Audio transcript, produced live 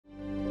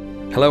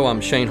Hello,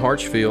 I'm Shane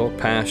Hartsfield,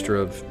 pastor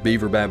of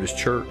Beaver Baptist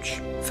Church.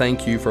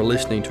 Thank you for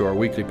listening to our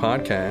weekly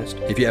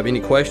podcast. If you have any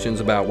questions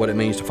about what it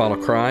means to follow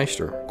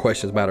Christ or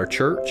questions about our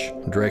church,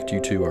 I direct you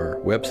to our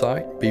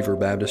website,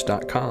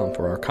 beaverbaptist.com,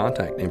 for our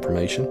contact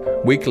information.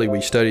 Weekly, we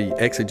study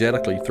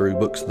exegetically through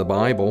books of the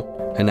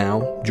Bible. And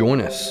now,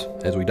 join us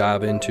as we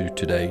dive into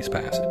today's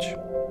passage.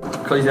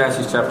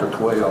 Ecclesiastes chapter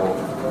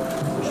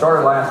 12. We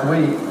started last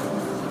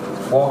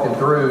week walking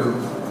through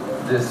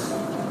this.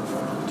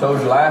 Told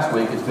you last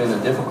week it's been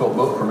a difficult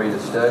book for me to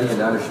study and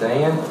to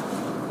understand,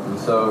 and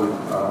so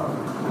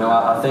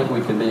I think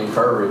we can be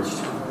encouraged.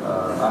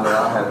 I know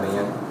I have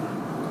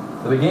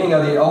been. The beginning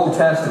of the Old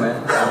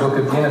Testament, the book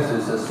of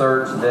Genesis,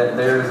 asserts that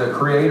there is a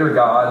Creator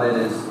God that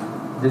is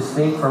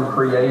distinct from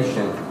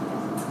creation.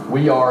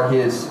 We are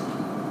His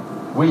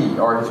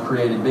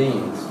created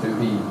beings who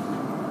He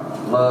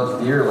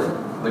loves dearly.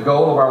 The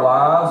goal of our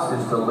lives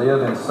is to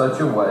live in such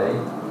a way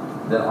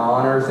that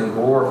honors and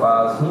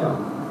glorifies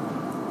Him.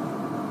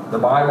 The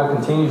Bible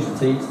continues to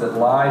teach that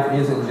life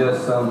isn't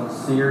just some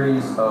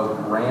series of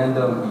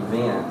random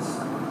events,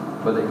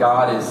 but that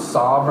God is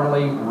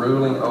sovereignly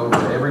ruling over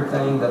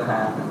everything that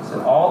happens.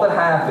 And all that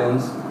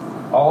happens,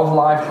 all of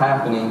life's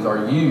happenings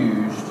are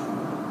used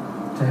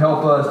to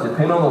help us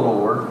depend on the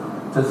Lord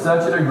to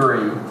such a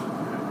degree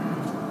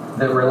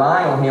that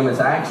relying on Him is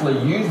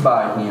actually used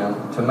by Him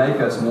to make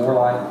us more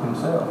like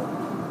Himself.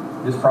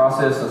 This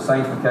process of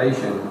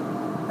sanctification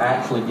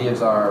actually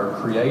gives our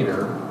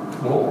Creator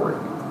glory.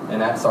 And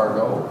that's our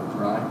goal,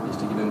 right? Is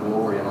to give Him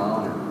glory and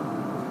honor.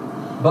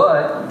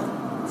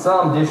 But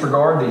some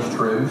disregard these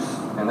truths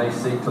and they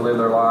seek to live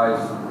their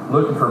lives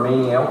looking for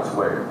meaning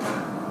elsewhere.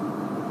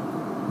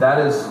 That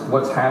is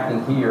what's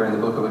happening here in the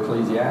book of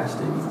Ecclesiastes.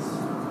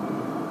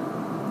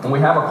 And we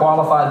have a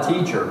qualified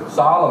teacher,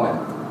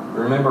 Solomon.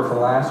 Remember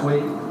from last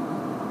week?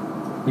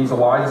 He's the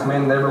wisest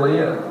man that ever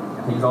lived.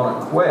 And he's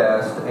on a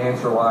quest to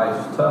answer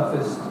life's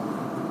toughest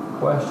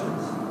questions.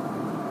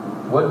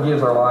 What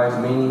gives our lives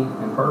meaning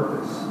and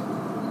purpose?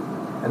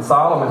 And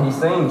Solomon, he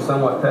seems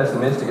somewhat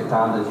pessimistic at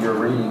times as you're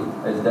reading,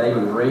 as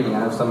David was reading.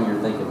 I know some of you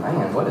are thinking,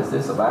 man, what is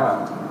this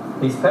about?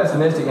 He's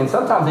pessimistic, and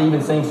sometimes he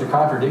even seems to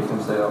contradict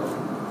himself.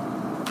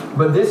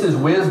 But this is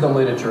wisdom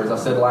literature, as I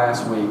said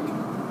last week.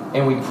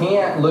 And we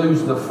can't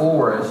lose the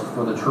forest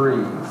for the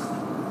trees.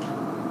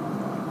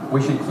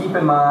 We should keep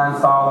in mind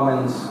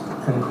Solomon's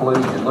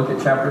conclusion. Look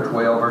at chapter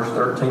 12, verse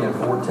 13 and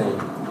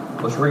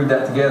 14. Let's read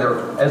that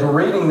together. As we're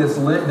reading this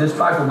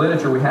type of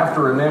literature, we have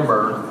to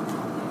remember,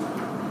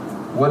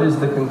 what is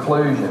the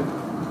conclusion?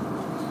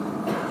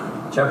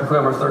 Chapter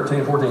 12, verse 13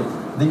 and 14.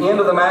 The end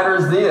of the matter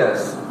is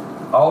this: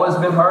 all has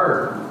been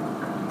heard.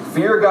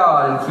 Fear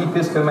God and keep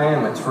His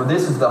commandments, for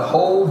this is the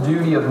whole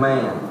duty of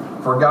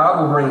man. For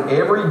God will bring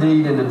every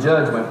deed into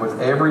judgment with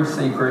every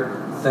secret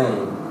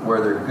thing,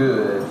 whether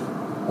good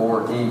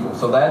or evil.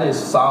 So that is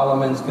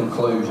Solomon's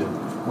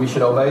conclusion. We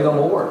should obey the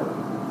Lord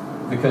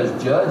because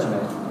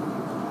judgment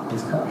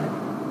is coming.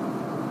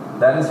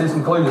 That is his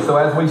conclusion. So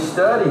as we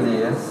study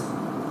this,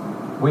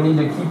 we need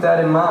to keep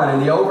that in mind.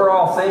 And the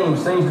overall theme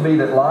seems to be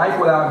that life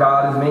without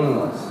God is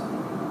meaningless.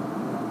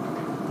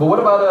 But what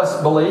about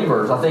us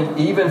believers? I think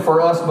even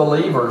for us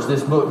believers,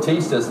 this book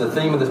teaches us, the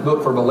theme of this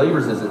book for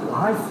believers is that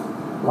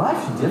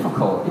life's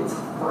difficult. It's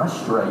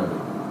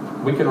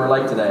frustrating. We can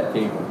relate to that,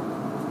 can't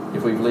we?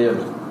 If we've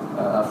lived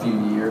a few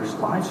years,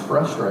 life's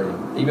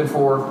frustrating, even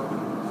for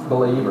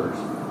believers.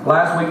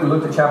 Last week we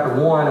looked at chapter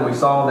 1 and we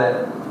saw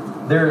that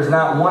there is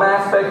not one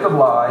aspect of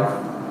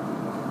life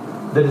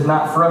that is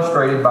not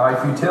frustrated by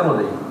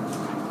futility.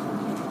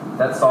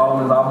 That's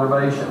Solomon's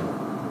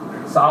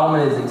observation.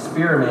 Solomon is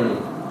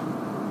experimenting.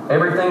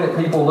 Everything that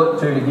people look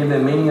to give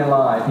them meaning in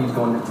life, he's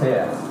going to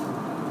test.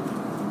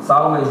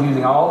 Solomon is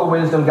using all the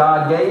wisdom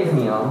God gave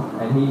him,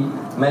 and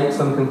he makes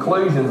some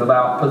conclusions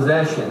about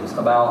possessions,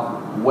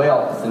 about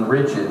wealth and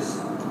riches,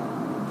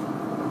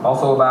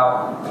 also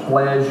about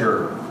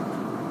pleasure,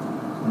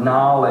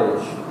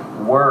 knowledge,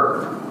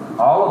 work.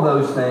 All of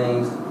those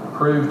things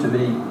prove to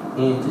be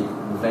empty,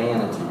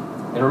 vanity.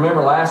 And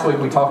remember last week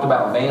we talked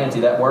about vanity.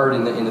 That word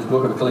in this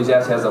book of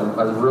Ecclesiastes has a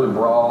really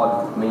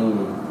broad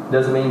meaning. It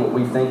doesn't mean what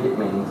we think it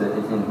means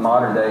in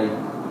modern day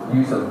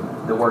use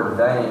of the word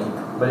vain,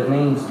 but it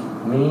means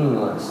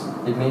meaningless.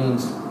 It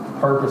means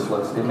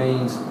purposeless. It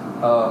means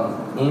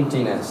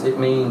emptiness. It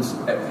means,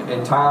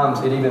 at times,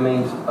 it even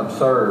means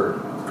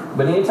absurd.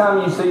 But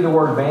anytime you see the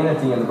word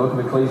vanity in the book of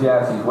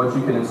Ecclesiastes, what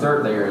you can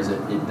insert there is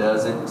that it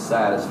doesn't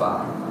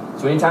satisfy.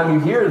 So anytime you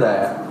hear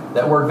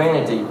that word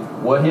vanity,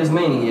 what his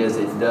meaning is,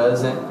 it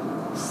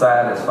doesn't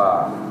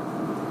satisfy.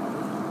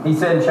 He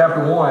said in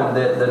chapter 1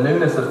 that the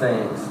newness of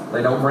things,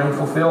 they don't bring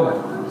fulfillment.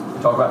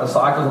 We talk about the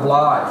cycles of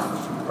life,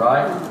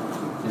 right?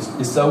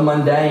 It's so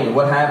mundane.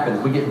 What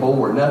happens? We get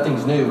bored.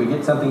 Nothing's new. We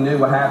get something new.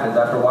 What happens?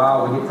 After a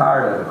while, we get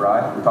tired of it,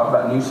 right? We talk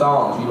about new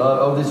songs. You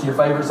love, this is your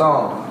favorite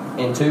song.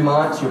 In 2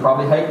 months, you'll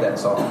probably hate that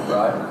song,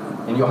 right?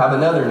 And you'll have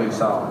another new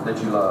song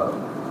that you love.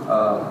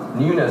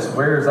 Newness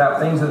wears out.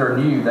 Things that are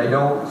new, they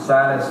don't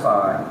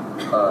satisfy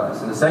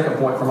us. And the second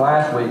point from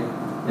last week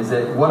is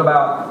that what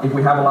about if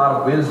we have a lot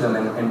of wisdom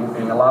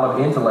and a lot of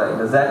intellect?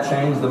 Does that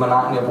change the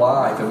monotony of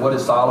life? And what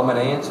does Solomon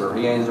answer?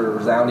 He answered a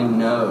resounding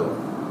no.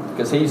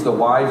 Because he's the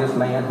wisest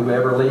man who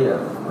ever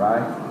lived,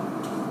 right?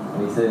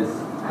 And he says,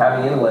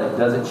 having intellect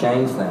doesn't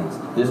change things.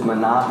 This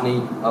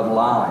monotony of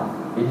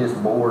life, it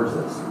just bores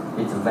us.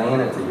 It's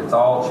vanity. It's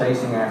all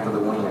chasing after the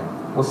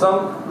wind. Well,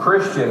 some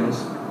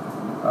Christians,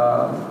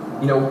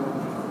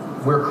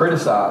 we're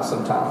criticized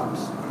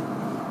sometimes.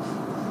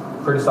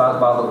 Criticized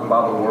by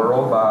the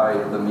world, by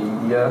the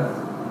media.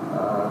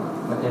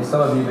 And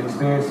some of you have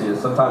experienced this.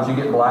 Sometimes you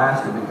get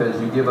blasted because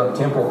you give up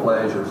temporal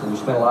pleasures and you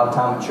spend a lot of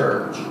time at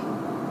church.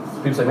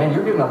 People say, man,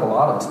 you're giving up a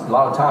lot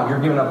of time.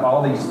 You're giving up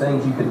all these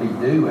things you could be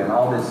doing,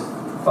 all this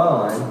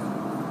fun.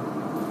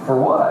 For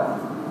what?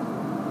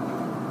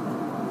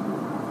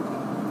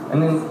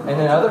 And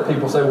then other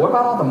people say, what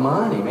about all the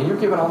money? Man, you're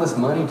giving all this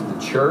money to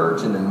the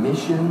church and the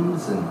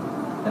missions and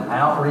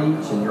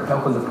outreach, and you're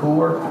helping the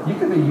poor. You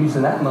could be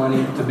using that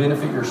money to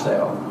benefit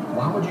yourself.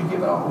 Why would you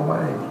give it all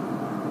away?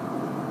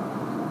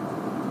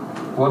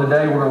 Well,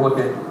 today we're going to look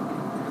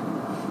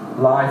at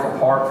life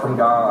apart from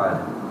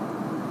God.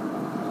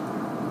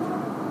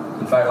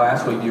 In fact,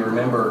 last week, do you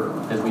remember,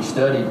 as we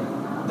studied,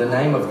 the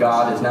name of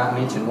God is not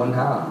mentioned one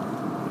time.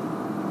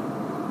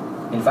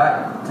 In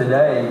fact,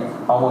 today,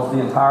 almost the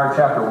entire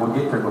chapter we'll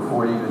get through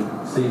before we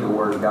even see the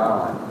word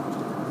God.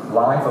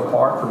 Life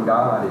apart from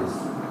God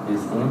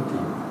is empty.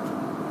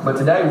 But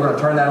today we're going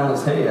to turn that on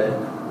its head,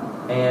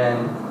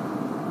 and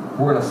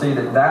we're going to see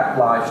that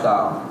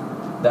lifestyle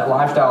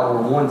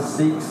where one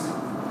seeks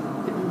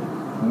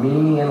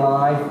meaning in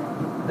life,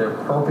 their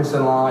purpose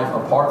in life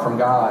apart from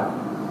God,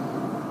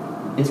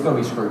 it's going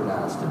to be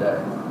scrutinized today.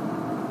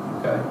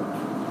 Okay?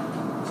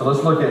 So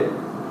let's look at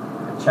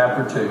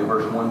chapter 2,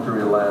 verse 1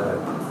 through 11.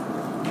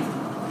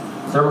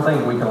 Several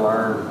things we can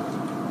learn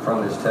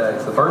from this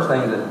text. The first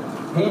thing is that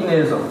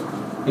hedonism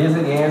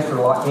isn't the answer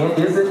to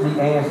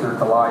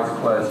life's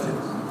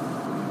questions.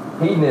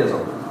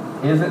 Hedonism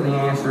isn't the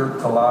answer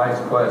to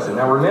life's question.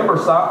 Now remember,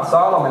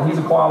 Solomon, he's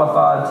a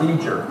qualified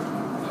teacher.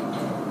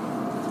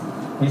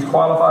 He's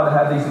qualified to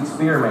have these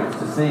experiments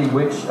to see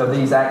which of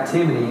these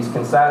activities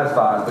can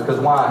satisfy us. Because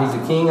why? He's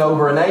a king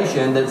over a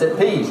nation that's at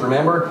peace.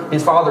 Remember,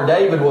 his father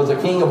David was a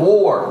king of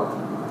war.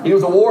 He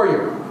was a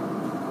warrior.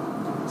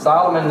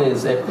 Solomon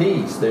is at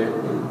peace.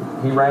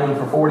 He reigned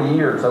for 40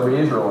 years over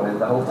Israel,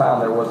 and the whole time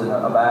there wasn't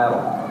a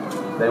battle.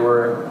 They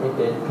were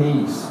at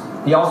peace.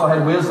 He also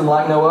had wisdom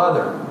like no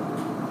other.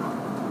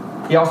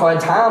 He also had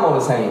time on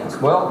his hands.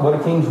 Well, what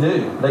do kings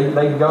do?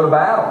 They go to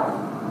battle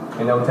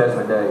in Old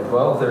Testament days.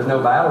 Well, if there's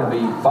no battle to be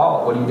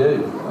fought, what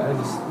do? Well,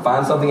 just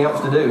find something else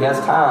to do. He has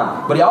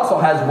time. But he also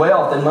has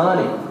wealth and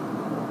money,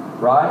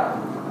 right?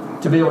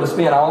 To be able to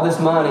spend all this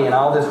money and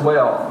all this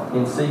wealth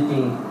in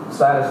seeking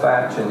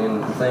satisfaction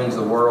in the things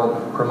the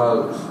world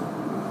promotes.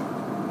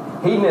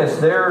 Hedonists,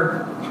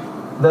 they're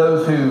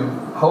those who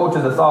hold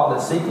to the thought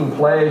that seeking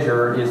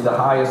pleasure is the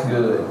highest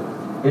good.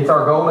 It's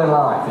our goal in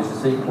life is to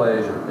seek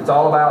pleasure. It's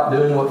all about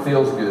doing what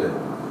feels good.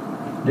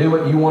 Do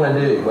what you want to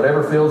do.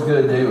 Whatever feels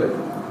good, do it.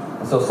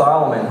 And so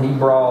Solomon, he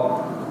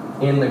brought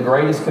in the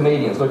greatest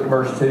comedians. Look at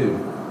verse 2.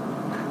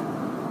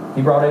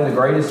 He brought in the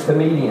greatest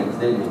comedians,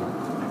 didn't he?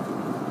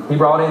 He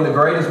brought in the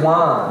greatest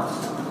wines.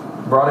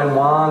 He brought in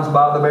wines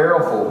by the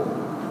barrelful.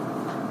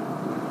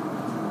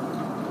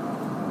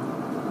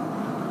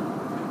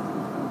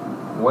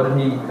 What did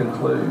he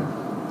conclude?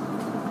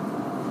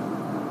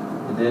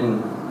 It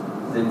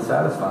didn't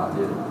satisfy,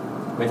 did it?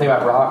 I mean, think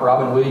about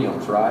Robin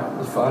Williams, right? He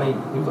was funny.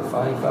 He was a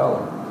funny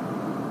fellow.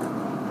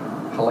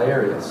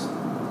 Hilarious.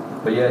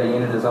 But yet he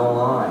ended his own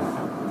life.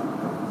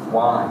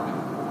 Why?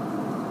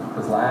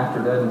 Because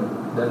laughter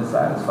doesn't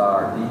satisfy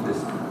our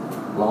deepest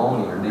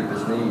longing or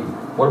deepest need.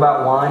 What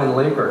about wine and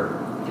liquor?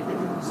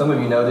 Some of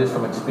you know this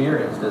from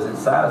experience. Does it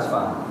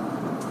satisfy?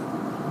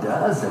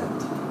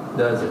 Doesn't.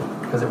 Does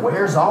it? Because it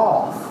wears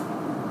off.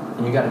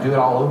 And you got to do it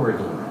all over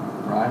again.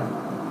 Right?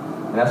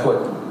 And that's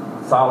what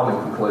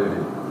Solomon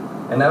concluded.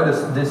 And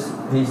notice this,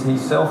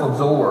 he's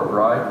self-absorbed,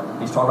 right?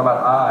 He's talking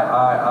about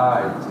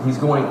I. He's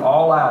going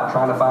all out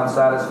trying to find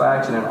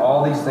satisfaction in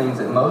all these things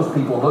that most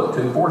people look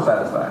to for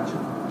satisfaction.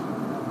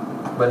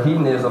 But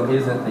hedonism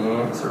isn't the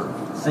answer.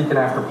 Seeking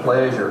after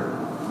pleasure,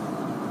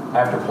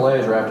 after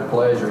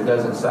pleasure, it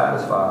doesn't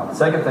satisfy. The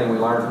second thing we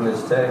learn from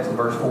this text in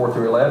verse 4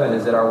 through 11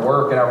 is that our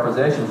work and our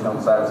possessions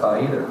don't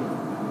satisfy either.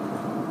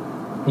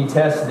 He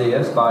tests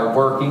this by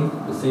working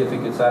to see if he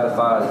could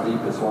satisfy his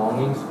deepest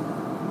longings.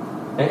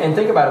 And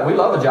think about it. We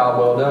love a job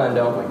well done,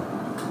 don't we?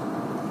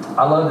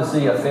 I love to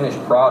see a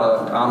finished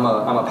product. I'm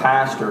a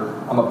pastor.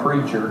 I'm a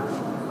preacher.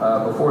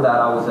 Before that,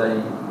 I was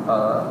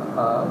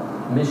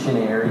a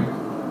missionary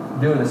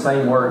doing the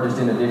same work, just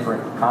in a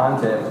different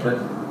context. But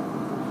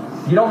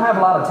you don't have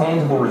a lot of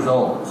tangible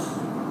results.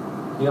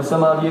 You know,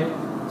 some of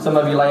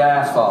you lay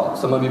asphalt.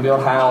 Some of you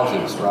build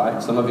houses,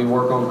 right? Some of you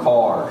work on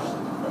cars.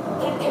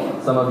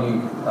 Some of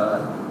you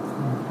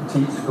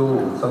teach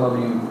school. Some of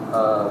you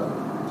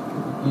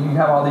you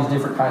have all these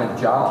different kind of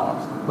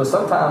jobs. But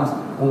sometimes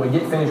when we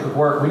get finished with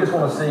work, we just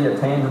want to see a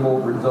tangible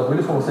result. We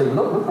just want to see,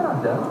 look what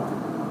I've done.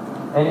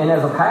 And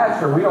as a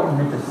pastor, we don't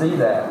get to see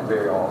that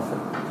very often.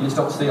 You just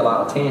don't see a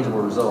lot of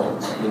tangible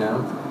results,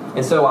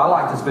 And so I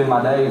like to spend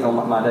my days, on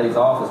my days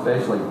off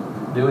especially,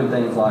 doing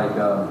things like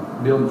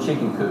building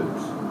chicken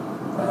coops.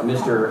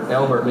 Mr.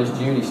 Elbert and Miss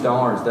Judy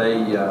Starnes,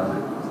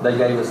 they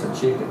gave us some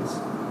chickens.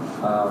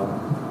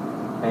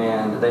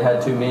 And they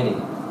had too many.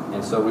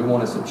 And so we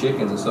wanted some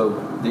chickens. And so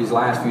these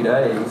last few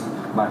days,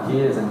 my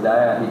kids and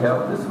Dad, he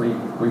helped us. We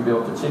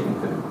built a chicken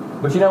coop.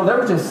 But there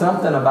was just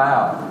something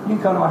about, you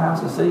can come to my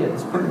house and see it.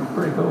 It's pretty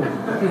cool.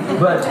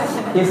 But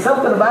it's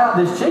something about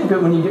this chicken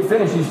coop. When you get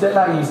finished, you step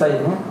back and you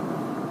say, man,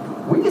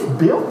 we just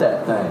built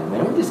that thing,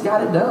 man. We just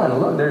got it done.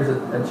 And look, there's a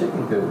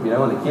chicken coop.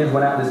 And the kids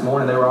went out this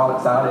morning. They were all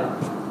excited.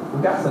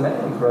 We got some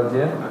eggs, Brother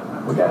Jim.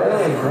 We got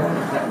eggs,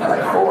 man.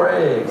 Like 4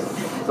 eggs.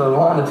 So I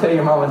wanted to tell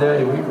your mom and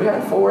daddy, we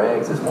had 4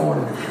 eggs this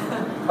morning.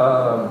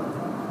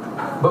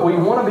 But we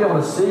want to be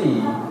able to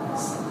see,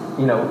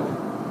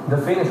 the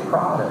finished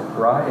product,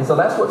 right? And so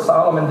that's what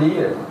Solomon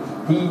did.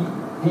 He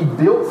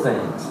built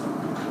things.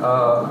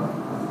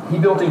 He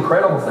built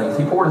incredible things.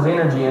 He poured his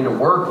energy into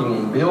working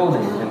and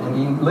building, and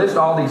he lists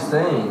all these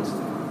things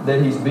that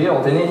he's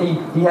built. And then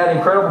he had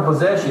incredible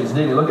possessions,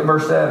 didn't he? Look at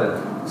verse 7.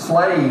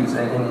 Slaves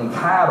and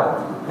cattle.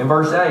 In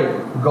verse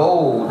 8,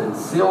 gold and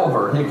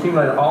silver. He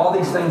accumulated all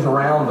these things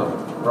around him,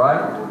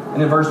 right?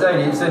 And in verse 8,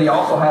 it said he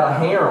also had a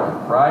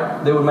harem, right?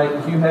 That would make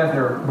Hugh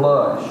Hefner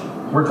blush.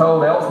 We're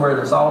told elsewhere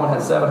that Solomon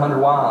had 700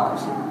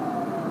 wives.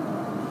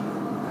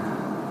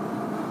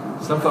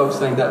 Some folks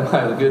think that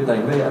might be a good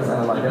thing. Me, that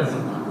sounds like that's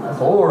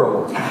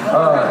horrible.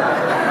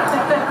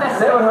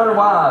 700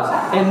 wives.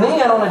 And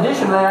then, in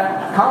addition to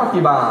that,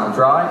 concubines,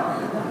 right?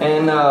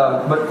 And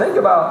but think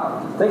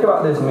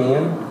about this,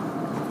 men.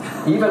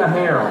 Even a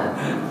harem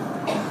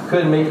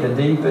couldn't meet the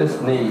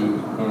deepest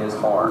need in his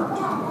heart.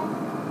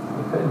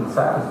 It couldn't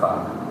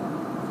satisfy him.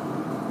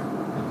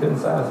 It couldn't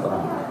satisfy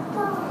him.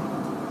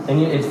 And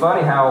it's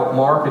funny how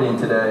marketing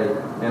today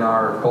in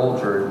our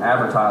culture,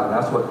 advertising,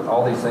 that's what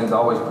all these things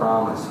always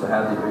promise, to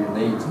have your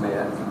needs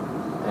met.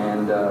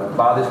 And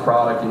buy this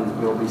product and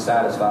you'll be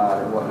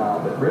satisfied and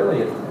whatnot. But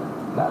really,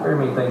 not very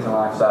many things in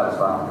life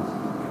satisfy us.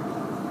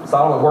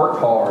 Solomon worked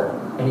hard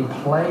and he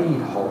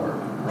played hard,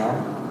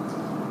 right?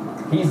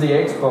 He's the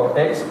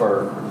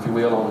expert, if you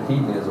will, on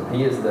hedonism.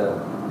 He is the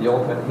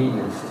ultimate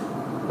hedonist.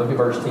 Look at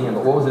verse 10.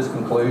 But what was his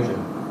conclusion?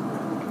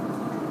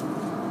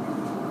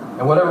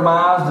 And whatever my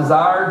eyes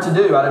desired to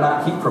do, I did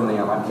not keep from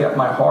them. I kept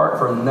my heart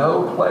from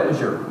no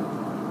pleasure.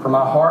 For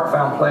my heart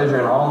found pleasure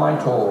in all my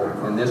toil,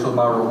 and this was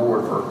my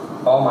reward for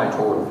all my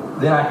toil.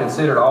 Then I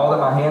considered all that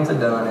my hands had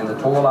done, and the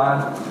toil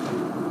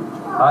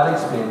I'd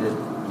expended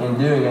in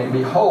doing it.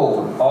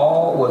 Behold,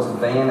 all was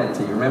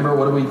vanity. Remember,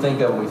 what do we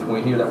think of when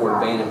we hear that word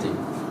vanity?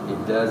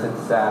 It doesn't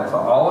satisfy.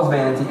 All is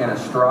vanity and a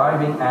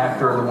striving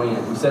after the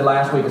wind. We said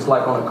last week, it's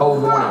like on a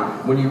cold morning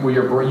when you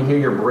hear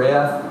your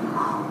breath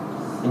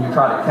and you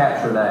try to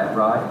capture that,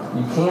 right?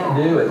 You can't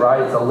do it,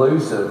 right? It's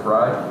elusive,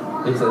 right?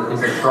 It's a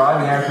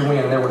striving after the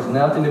wind. And there was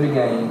nothing to be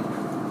gained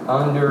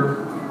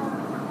under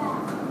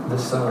the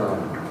sun.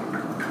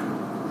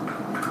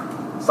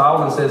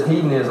 Solomon says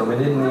hedonism, it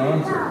isn't the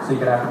answer.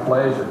 Seeking after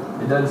pleasure.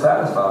 It doesn't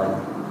satisfy you.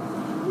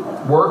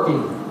 Work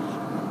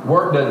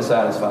doesn't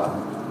satisfy.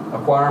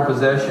 Acquiring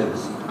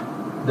possessions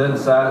doesn't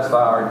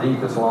satisfy our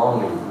deepest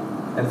longing.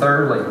 And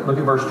thirdly, look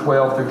at verse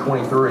 12 through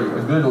 23.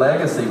 A good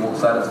legacy won't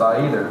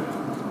satisfy either.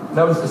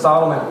 Notice that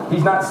Solomon,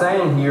 he's not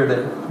saying here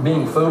that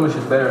being foolish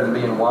is better than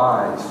being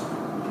wise.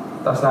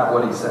 That's not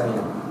what he's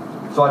saying.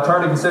 So I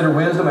turn to consider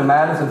wisdom and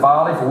madness and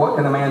folly, for what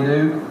can a man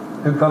do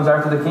who comes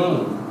after the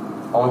king?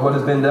 Only what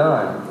has been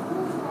done.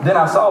 Then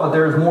I saw that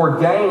there is more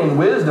gain in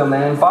wisdom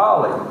than in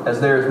folly,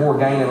 as there is more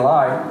gain in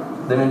light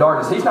than in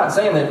darkness. He's not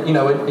saying that,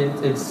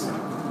 it's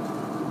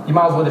you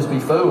might as well just be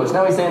foolish.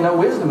 No, he's saying, no,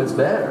 wisdom is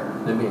better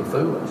than being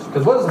foolish.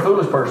 Because what does the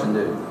foolish person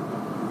do?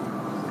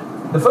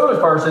 The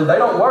foolish person, they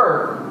don't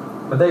work,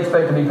 but they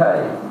expect to be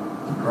paid.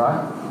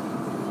 Right?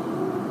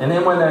 And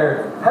then when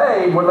they're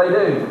paid, what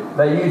do?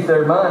 They use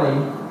their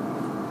money,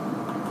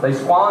 they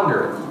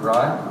squander it,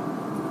 right?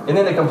 And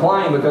then they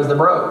complain because they're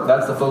broke.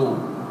 That's the fool.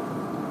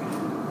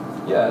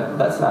 Yeah,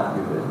 that's not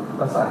good.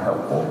 That's not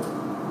helpful.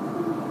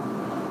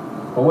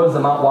 But what does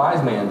the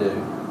wise man do?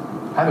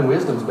 Having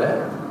wisdom's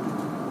better.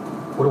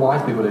 What do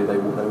wise people do? They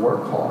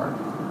work hard.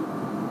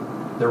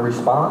 They're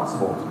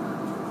responsible.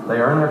 They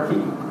earn their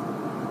keep.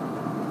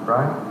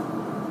 Right?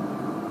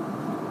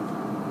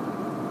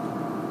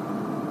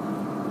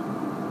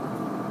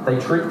 They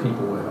treat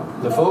people well.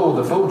 The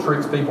fool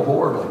treats people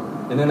horribly.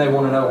 And then they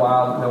want to know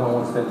why no one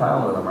wants to spend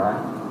time with them,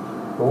 right?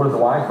 But what does the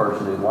wise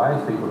person do?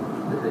 Wise people,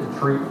 they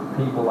treat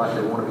people like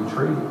they want to be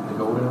treated. The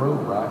golden rule,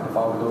 right? The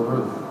follow the golden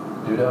rule.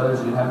 Do to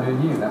others, you have to do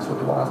to you. And that's what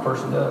the wise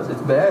person does.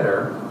 It's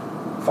better,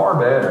 far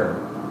better,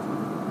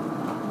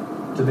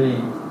 to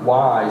be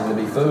wise than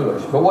to be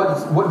foolish. But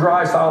what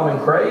drives Solomon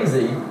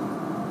crazy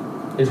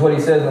is what he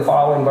says in the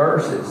following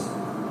verses.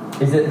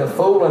 Is that the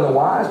fool and the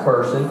wise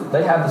person,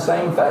 they have the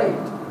same fate.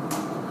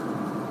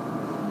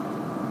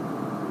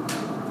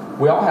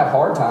 We all have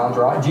hard times,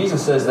 right?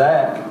 Jesus says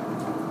that.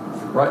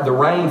 Right? The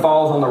rain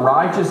falls on the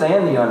righteous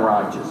and the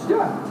unrighteous.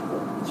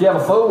 Yeah. So you have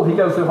a fool, he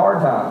goes through hard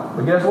times.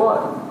 But guess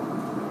what?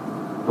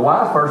 The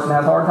wise person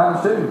has hard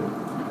times too.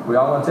 We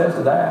all attest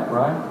to that,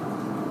 right?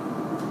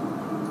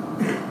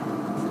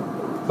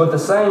 But the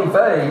same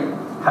fate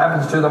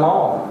happens to them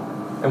all.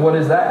 And what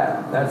is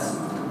that? That's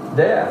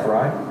death,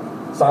 right?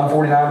 Psalm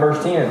 49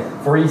 verse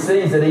 10. For he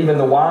sees that even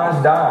the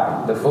wise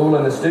die, the fool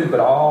and the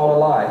stupid all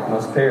alike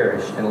must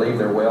perish and leave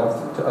their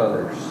wealth to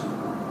others.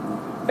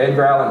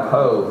 Edgar Allan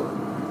Poe,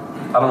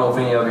 I don't know if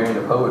any of you are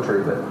into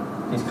poetry, but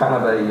he's kind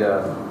of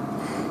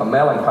a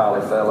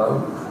melancholy fellow.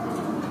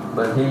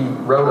 But he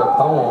wrote a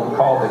poem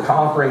called The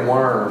Conquering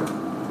Worm.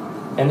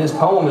 And this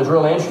poem is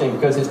really interesting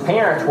because his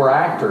parents were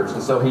actors.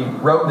 And so he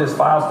wrote this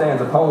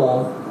 5-stanza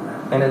poem.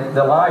 And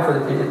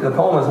the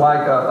poem is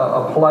like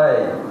a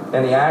play.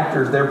 And the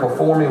actors, they're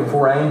performing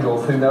before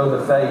angels who know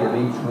the fate of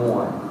each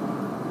one.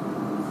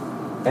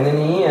 And in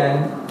the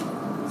end,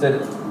 it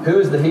said, who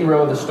is the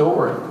hero of the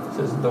story? It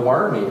says, the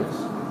worm is.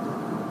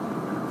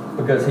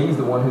 Because he's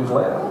the one who's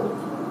left.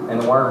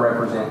 And the worm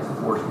represents, of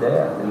course,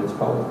 death in this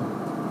poem.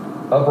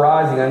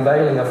 Uprising,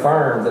 unveiling,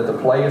 affirms that the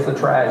play is the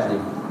tragedy.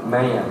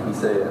 Man, he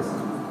says.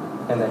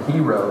 And the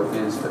hero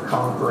is the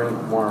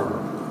conquering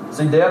worm.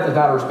 See, death is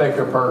not a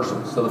respecter of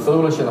persons. So the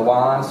foolish and the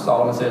wise,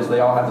 Solomon says, they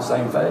all have the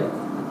same fate.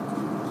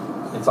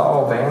 It's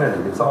all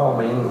vanity. It's all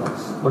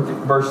meaningless. Look at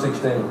verse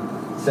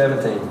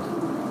 17.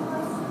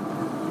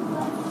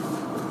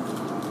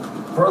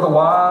 For the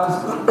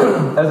wise,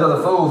 as of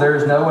the fool, there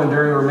is no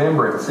enduring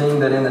remembrance, seeing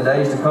that in the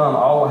days to come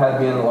all will have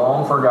been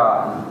long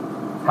forgotten.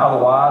 How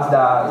the wise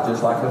dies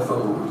just like the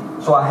fool.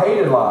 So I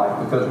hated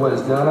life, because what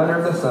is done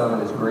under the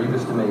sun is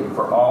grievous to me,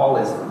 for all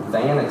is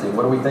vanity.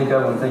 What do we think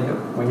of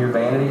when we hear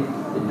vanity?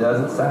 It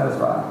doesn't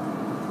satisfy.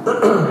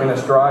 And a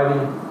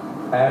striving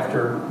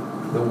after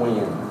the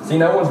wind. See,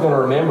 no one's going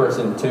to remember us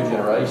in 2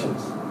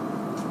 generations.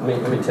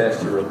 Let me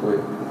test you real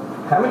quick.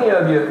 How many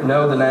of you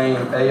know the name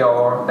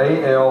A.L.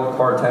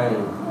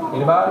 Partain?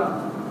 Anybody?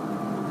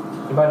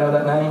 Anybody know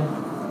that name?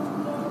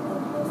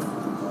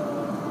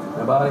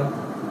 Nobody?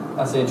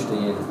 That's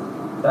interesting.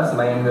 That's the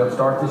man who helped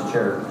start this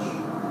church.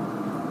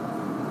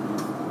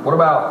 What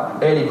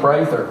about Eddie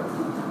Prather?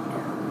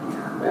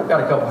 I've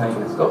got a couple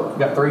hands. Oh,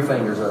 got 3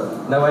 fingers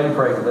up. No Eddie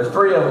Prather. There's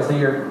 3 of us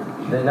here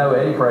that know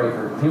Eddie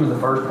Prather. He was the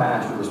first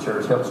pastor of this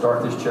church, helped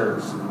start this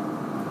church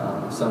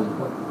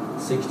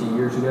 60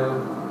 years ago.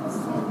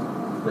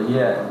 But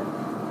yet,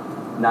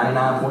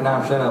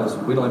 99.9% of us,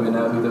 we don't even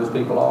know who those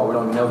people are. We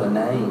don't even know the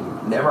name.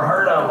 Never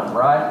heard of them,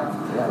 right?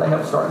 Yeah, they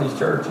helped start these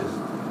churches.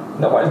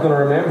 Nobody's going to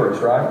remember us,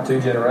 right?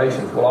 2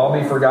 generations. We'll all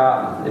be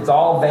forgotten. It's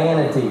all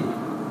vanity,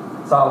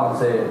 Solomon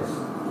says.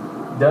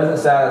 Doesn't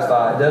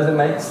satisfy. It doesn't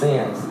make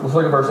sense. Let's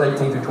look at verse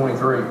 18 through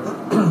 23.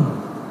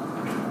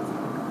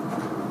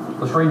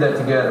 Let's read that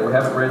together. We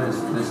haven't read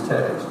this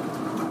text.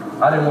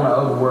 I didn't want to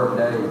overwork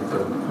Dave,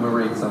 so we'll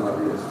read some of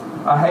this.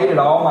 I hated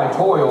all my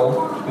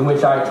toil in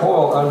which I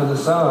toil under the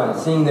sun,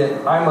 seeing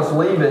that I must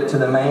leave it to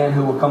the man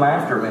who will come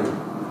after me.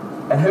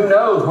 And who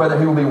knows whether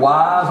he will be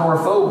wise or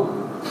a fool.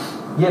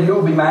 Yet who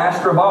will be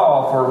master of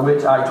all for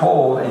which I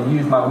toiled and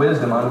used my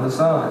wisdom under the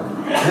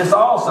sun. This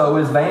also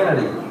is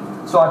vanity.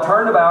 So I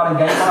turned about and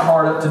gave my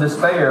heart up to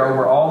despair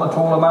over all the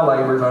toil of my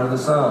labors under the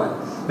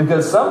sun.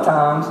 Because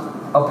sometimes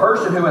a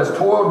person who has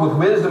toiled with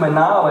wisdom and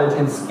knowledge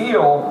and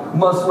skill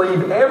must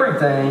leave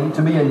everything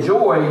to be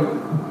enjoyed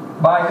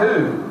by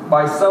who?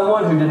 By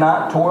someone who did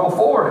not toil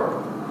for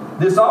it.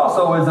 This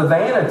also is a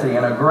vanity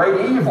and a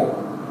great evil.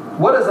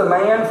 What is a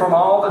man from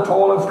all the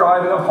toil and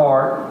striving of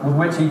heart with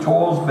which he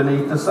toils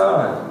beneath the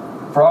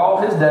sun? For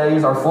all his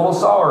days are full of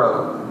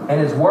sorrow,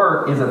 and his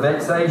work is a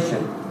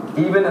vexation.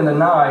 Even in the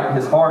night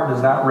his heart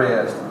does not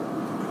rest.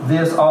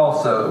 This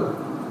also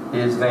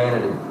is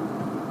vanity.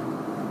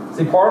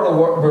 See, part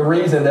of the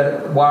reason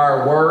that why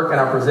our work and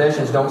our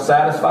possessions don't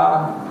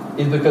satisfy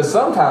is because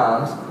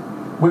sometimes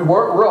we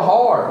work real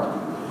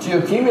hard to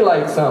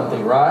accumulate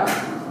something, right?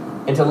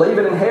 And to leave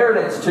an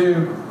inheritance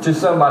to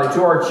somebody,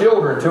 to our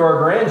children, to our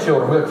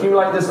grandchildren. We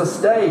accumulate this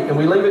estate and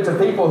we leave it to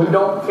people who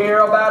don't care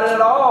about it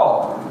at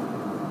all.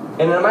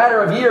 And in a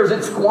matter of years,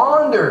 it's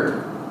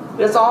squandered.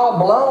 It's all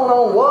blown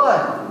on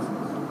what?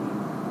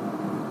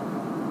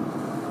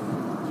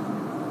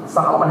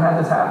 Solomon had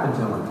this happen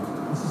to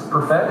him. This is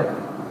prophetic.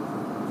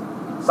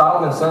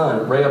 Solomon's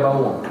son,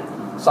 Rehoboam.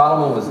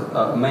 Solomon was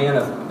a man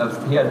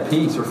he had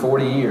peace for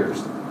 40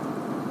 years.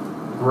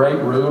 Great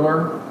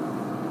ruler,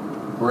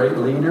 great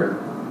leader.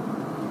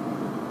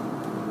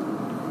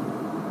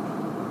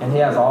 And he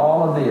has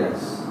all of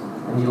this,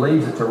 and he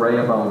leaves it to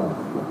Rehoboam.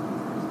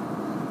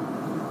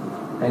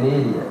 An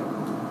idiot.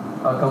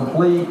 A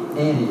complete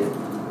idiot.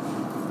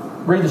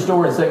 Read the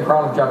story in 2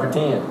 Chronicles chapter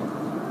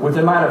 10.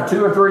 Within a matter of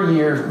 2 or 3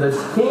 years, this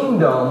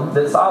kingdom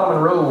that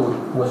Solomon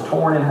ruled was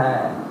torn in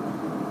half.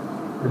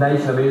 The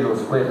nation of Israel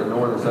was split, the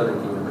northern and southern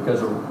kingdom,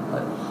 because of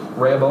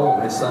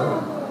Rehoboam, his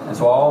son. And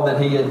so all that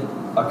he had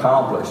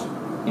accomplished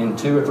in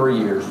 2 or 3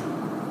 years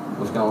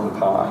was gone to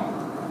pot.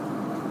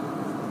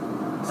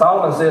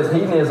 Solomon says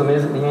hedonism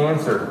isn't the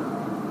answer.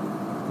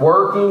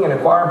 Working and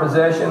acquiring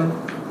possession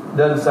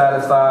doesn't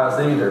satisfy us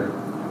either.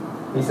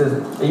 He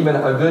says even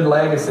a good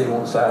legacy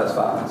won't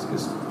satisfy us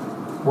because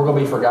we're going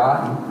to be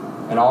forgotten,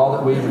 and all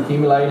that we've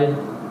accumulated,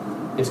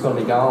 it's going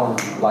to be gone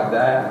like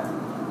that,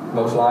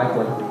 most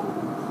likely,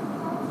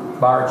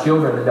 by our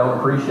children that don't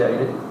appreciate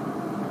it,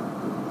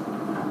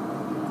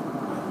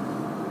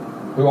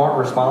 who aren't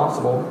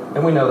responsible.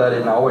 And we know that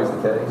isn't always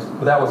the case,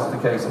 but that was the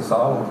case in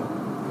Solomon.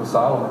 Let's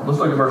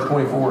look at verse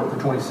 24 to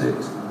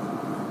 26.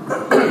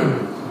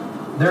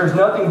 There is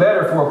nothing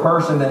better for a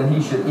person than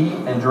he should eat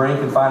and drink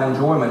and find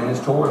enjoyment in his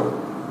toil.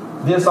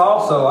 This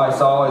also I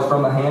saw is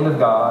from the hand of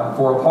God,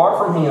 for apart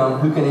from him,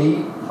 who can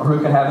eat or who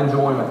can have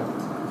enjoyment?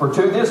 For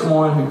to this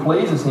one who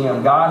pleases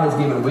him, God has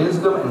given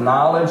wisdom and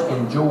knowledge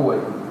and joy.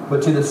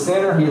 But to the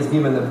sinner he has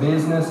given the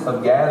business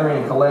of gathering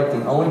and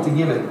collecting, only to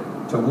give it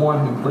to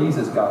one who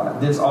pleases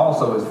God. This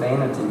also is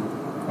vanity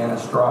and a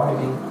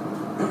striving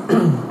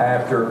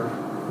after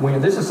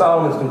wind. This is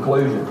Solomon's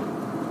conclusion.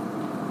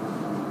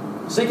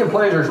 Seeking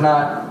pleasure is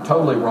not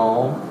totally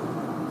wrong.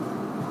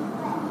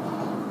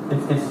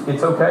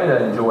 It's okay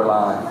to enjoy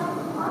life.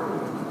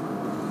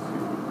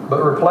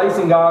 But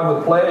replacing God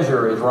with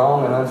pleasure is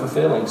wrong and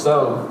unfulfilling.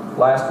 So,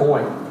 last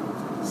point,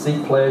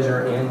 seek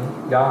pleasure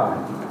in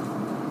God.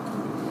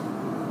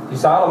 See,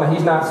 Solomon,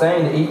 he's not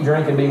saying to eat,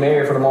 drink, and be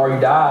merry for tomorrow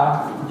you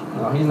die.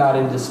 No, he's not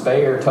in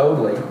despair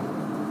totally.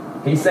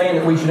 He's saying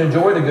that we should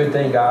enjoy the good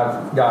thing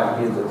God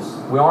gives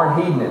us. We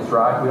aren't hedonists,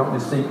 right? We don't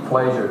just seek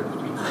pleasure.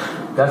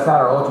 That's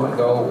not our ultimate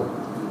goal.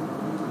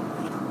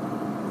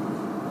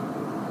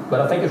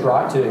 But I think it's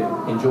right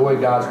to enjoy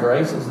God's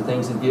graces, the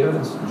things He's given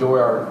us. Enjoy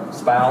our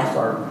spouse,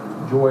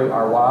 enjoy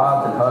our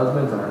wives and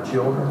husbands and our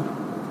children.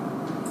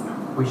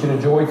 We should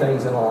enjoy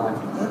things in life.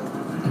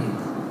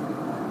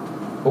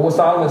 But what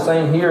Solomon's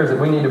saying here is that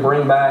we need to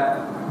bring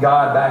back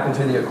God back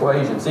into the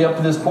equation. See, up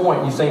to this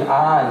point, you've seen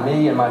I and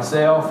me and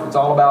myself. It's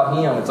all about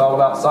him. It's all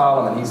about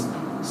Solomon. He's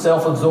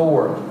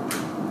self-absorbed.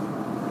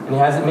 And he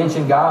hasn't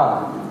mentioned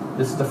God.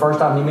 This is the first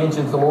time he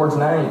mentions the Lord's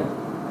name.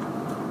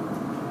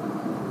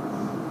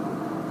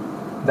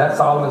 That's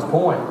Solomon's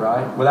point,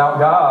 right? Without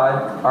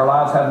God, our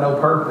lives have no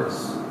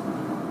purpose.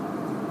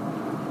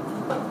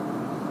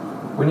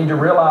 We need to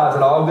realize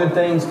that all good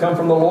things come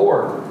from the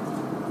Lord,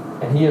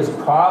 and He is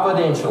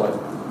providentially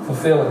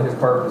fulfilling His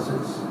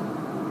purposes.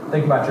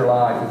 Think about your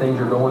life, the things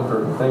you're going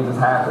through, the things that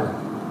happen.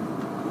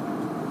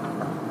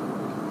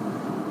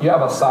 You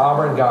have a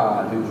sovereign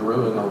God who's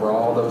ruling over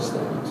all those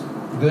things,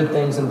 good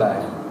things and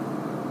bad.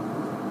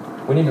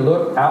 We need to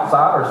look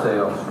outside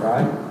ourselves,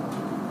 right?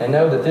 And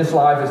know that this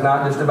life is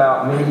not just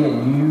about me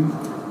and you.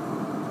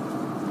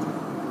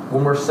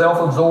 When we're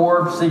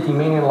self-absorbed, seeking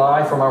meaning in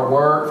life from our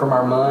work, from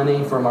our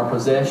money, from our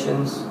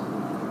possessions,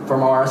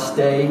 from our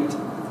estate,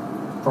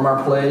 from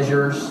our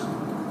pleasures,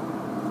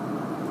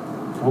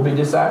 we'll be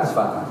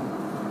dissatisfied.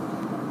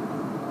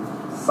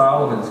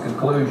 Solomon's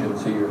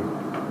conclusions here.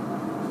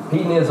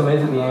 Hedonism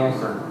isn't the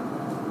answer.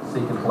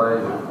 Seeking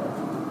pleasure.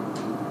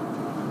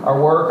 Our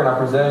work and our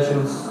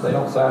possessions, they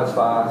don't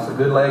satisfy us. A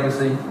good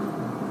legacy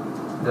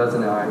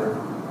doesn't either.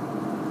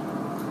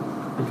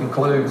 He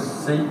concludes,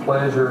 seek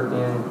pleasure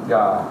in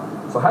God.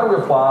 So how do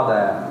we apply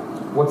that?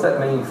 What's that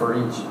mean for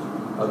each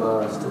of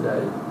us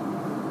today?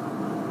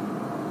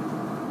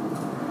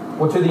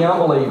 Well, to the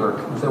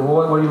unbeliever, you say,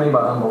 well, what do you mean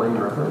by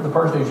unbeliever? The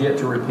person who's yet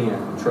to repent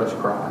and trust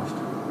Christ.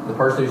 The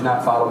person who's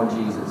not following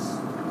Jesus.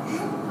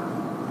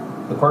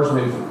 The person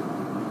whose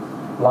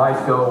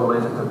life's goal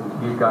isn't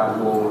to give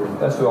God glory.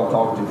 That's who I'm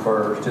talking to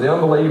first. To the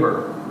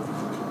unbeliever,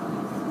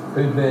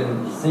 who's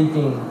been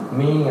seeking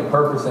meaning and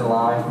purpose in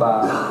life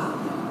by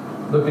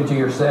looking to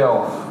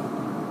yourself,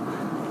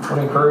 I want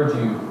to encourage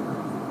you.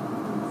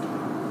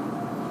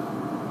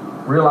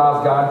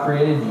 Realize God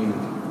created you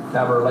to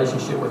have a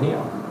relationship with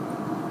Him.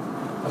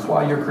 That's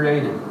why you're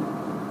created,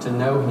 to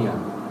know Him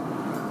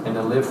and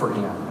to live for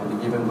Him and to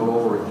give Him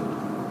glory.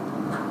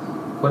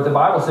 But the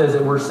Bible says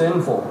that we're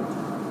sinful.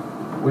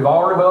 We've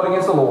all rebelled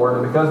against the Lord,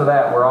 and because of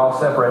that, we're all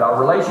separated. Our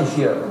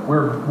relationship,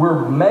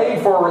 we're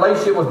made for a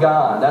relationship with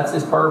God. That's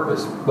His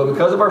purpose. But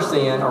because of our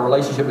sin, our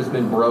relationship has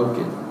been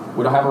broken.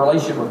 We don't have a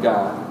relationship with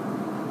God.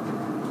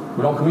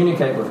 We don't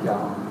communicate with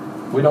God.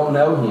 We don't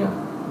know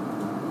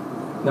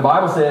Him. The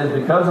Bible says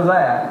because of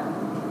that,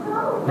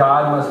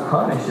 God must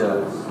punish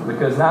us.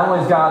 Because not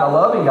only is God a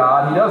loving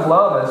God, He does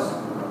love us,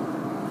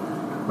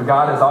 but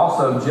God is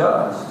also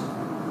just.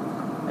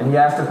 And He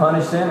has to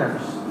punish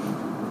sinners.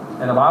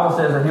 And the Bible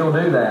says that He'll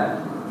do that.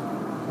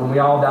 When we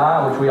all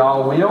die, which we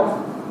all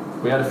will.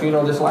 We had a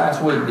funeral this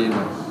last week, didn't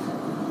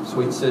we?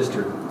 Sweet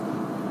sister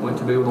went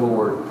to be with the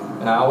Lord.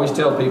 And I always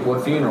tell people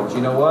at funerals,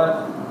 you know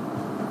what?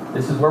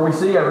 This is where we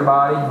see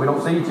everybody. We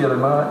don't see each other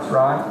much,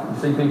 right? You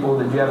see people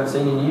that you haven't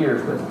seen in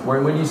years, but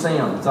when you see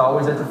them, it's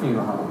always at the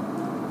funeral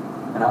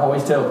home. And I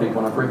always tell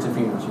people when I preach at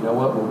funerals, you know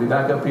what? We'll be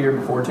back up here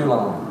before too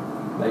long.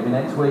 Maybe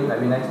next week,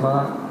 maybe next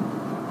month.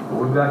 But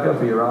we'll be back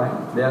up here,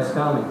 right? Death's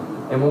coming.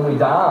 And when we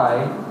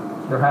die,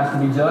 there has to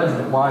be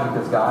judgment. Why?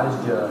 Because God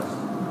is just.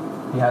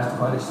 He has to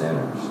punish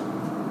sinners.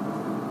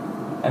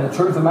 And the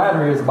truth of the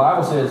matter is, the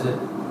Bible says that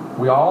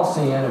we all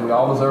sin and we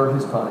all deserve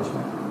His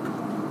punishment.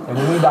 And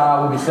when we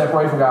die, we'll be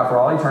separated from God for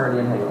all eternity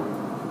in hell,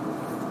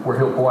 where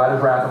He'll pour out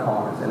His wrath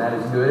upon us. And that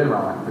is good and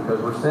right, because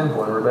we're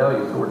sinful and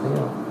rebellious towards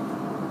Him.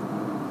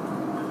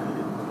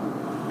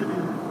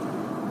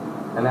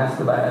 And that's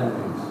the bad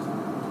news.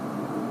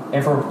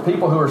 And for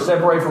people who are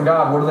separated from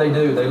God, what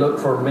do? They look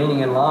for meaning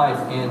in life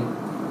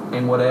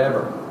in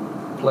whatever.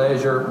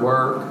 Pleasure,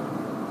 work,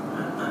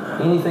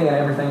 anything and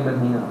everything but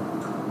Him.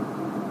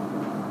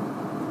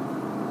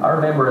 I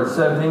remember as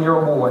a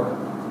 17-year-old boy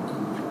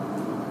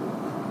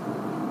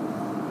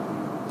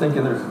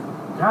thinking there's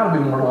got to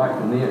be more life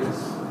than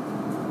this.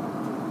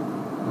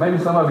 Maybe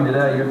some of you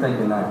today, you're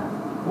thinking that.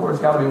 Lord,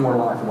 there's got to be more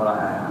life than what I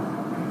have.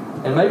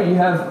 And maybe you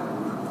have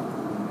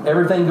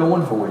everything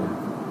going for you.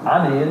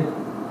 I did.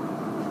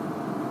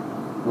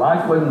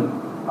 I wasn't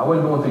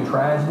going through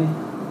tragedy.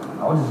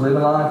 I was just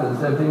living life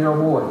as a 17-year-old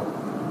boy.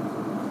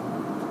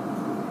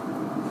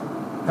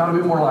 Got to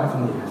be more life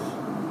than this.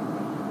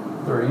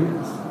 There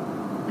is.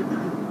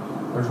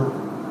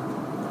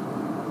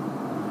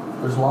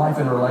 There's life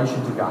in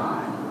relation to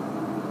God.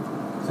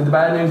 So the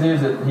bad news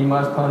is that He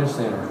must punish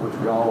sinners, which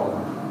we all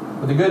are.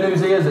 But the good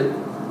news is that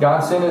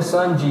God sent His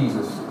Son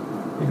Jesus.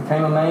 He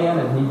became a man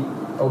and He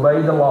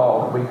obeyed the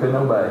law that we couldn't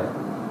obey.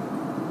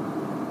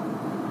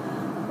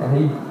 And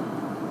He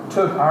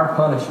took our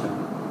punishment.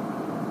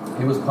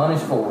 He was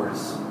punished for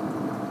us.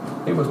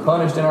 He was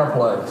punished in our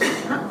place,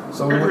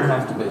 so we wouldn't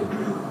have to be.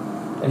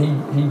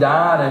 And He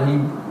died and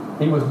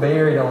He was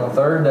buried. On the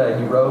third day,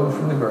 He rose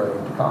from the grave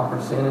to conquer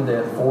sin and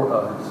death for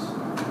us.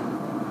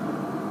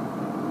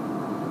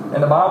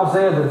 And the Bible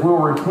says that if we'll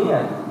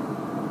repent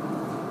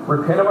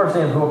of our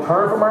sins, we'll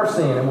turn from our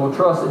sin, and we'll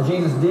trust that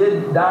Jesus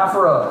did die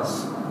for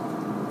us,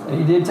 and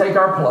He did take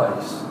our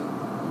place,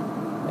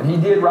 and He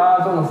did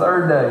rise on the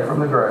third day from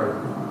the grave.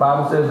 The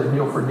Bible says that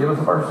He'll forgive us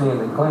of our sins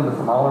and cleanse us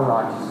from all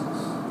unrighteousness.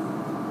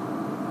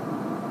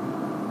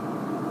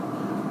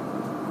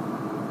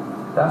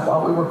 That's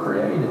why we were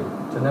created,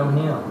 to know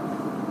Him.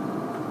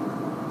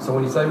 So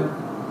when you say,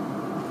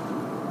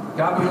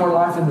 God, be more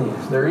life than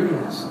this, there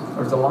is.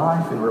 There's a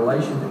life in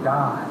relation to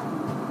God,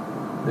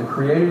 the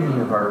creator of the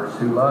universe,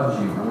 who loves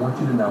you and wants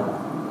you to know Him.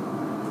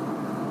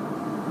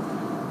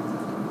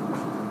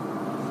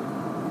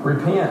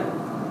 Repent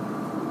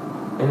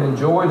and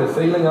enjoy the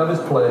feeling of His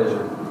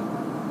pleasure.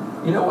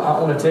 You know, I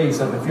want to tell you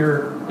something. If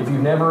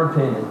you've never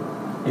repented,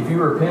 if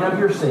you repent of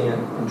your sin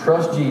and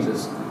trust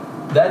Jesus,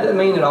 that doesn't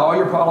mean that all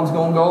your problems are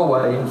going to go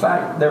away. In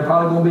fact, they're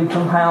probably going to be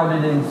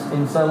compounded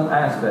in some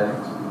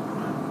aspects.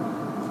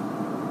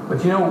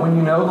 But you know, when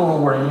you know the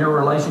Lord and your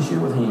relationship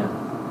with Him,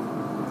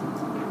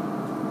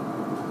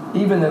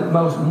 even the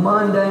most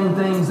mundane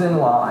things in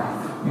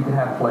life, you can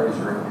have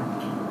pleasure in.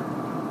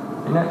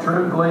 Isn't that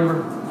true,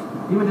 believer?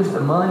 Even just the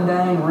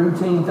mundane,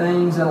 routine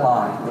things in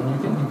life, and you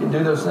can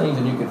do those things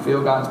and you can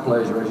feel God's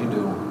pleasure as you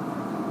do them.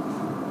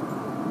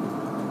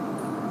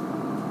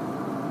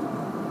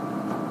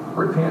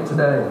 Repent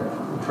today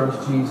and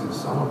trust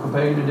Jesus. I want to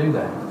prepare you to do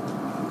that.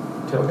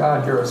 Tell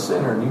God you're a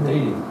sinner and you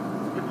need Him.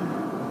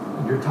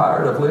 And you're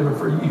tired of living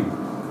for you.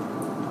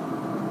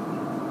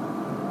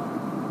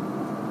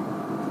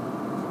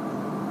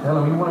 Tell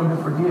Him you want Him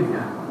to forgive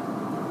you.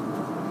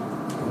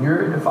 And you're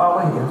ready to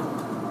follow Him.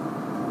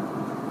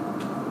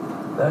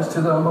 That's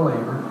to the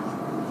unbeliever.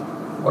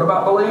 What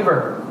about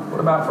believer? What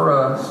about for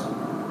us?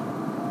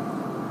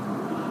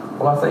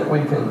 Well, I think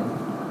we can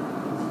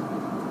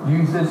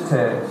use this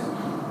text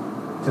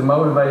to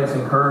motivate us,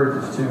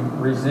 encourage us to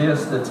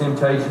resist the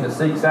temptation to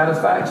seek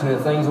satisfaction in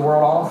the things the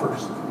world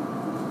offers.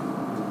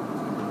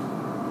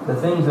 The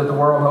things that the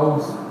world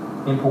holds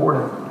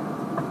important.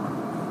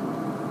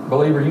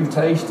 Believer, you've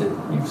tasted,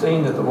 you've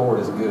seen that the Lord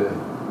is good.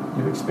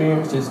 You've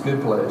experienced His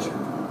good pleasure.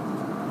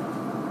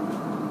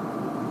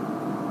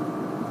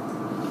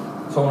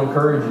 So I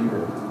encourage you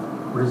to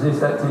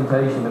resist that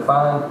temptation, to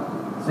find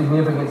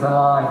significance in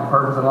life and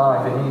purpose in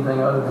life in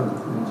anything other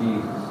than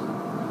Jesus.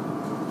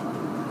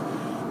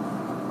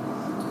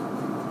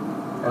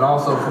 And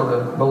also for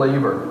the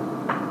believer,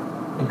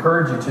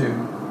 encourage you to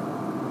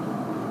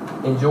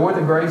enjoy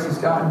the graces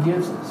God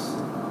gives us.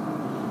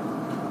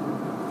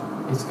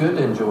 It's good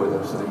to enjoy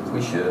those things.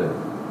 We should.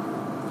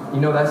 You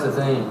know, that's the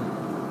thing.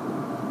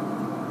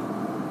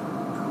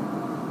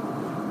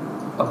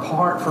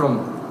 Apart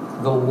from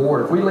the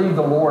Lord, if we leave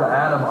the Lord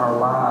out of our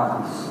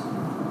lives,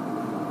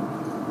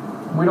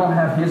 we don't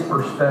have His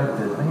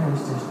perspective. Man,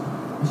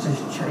 it's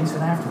just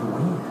chasing after the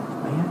wind,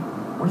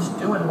 man. We're just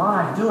doing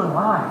life.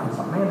 It's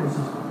like, man,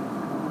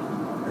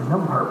 there's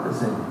no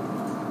purpose in it.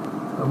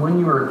 But when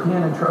you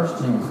repent and trust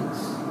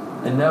Jesus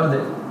and know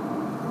that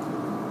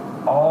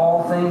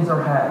all things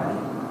are happening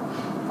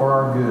for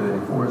our good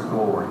and for His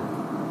glory,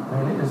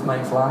 man, it just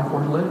makes life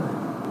worth living.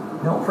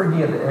 Don't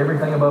forget that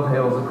everything above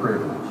hell is a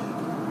privilege.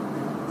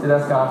 See,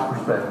 that's God's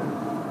perspective.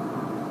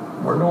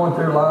 We're going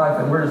through life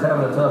and we're just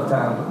having a tough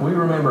time. But we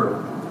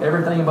remember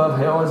everything above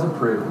hell is a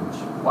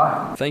privilege.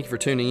 Wow. Thank you for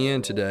tuning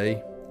in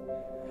today.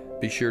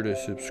 Be sure to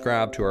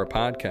subscribe to our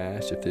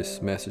podcast if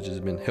this message has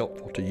been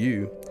helpful to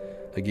you.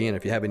 Again,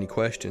 if you have any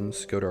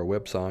questions, go to our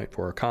website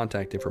for our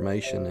contact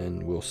information,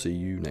 and we'll see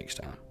you next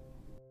time.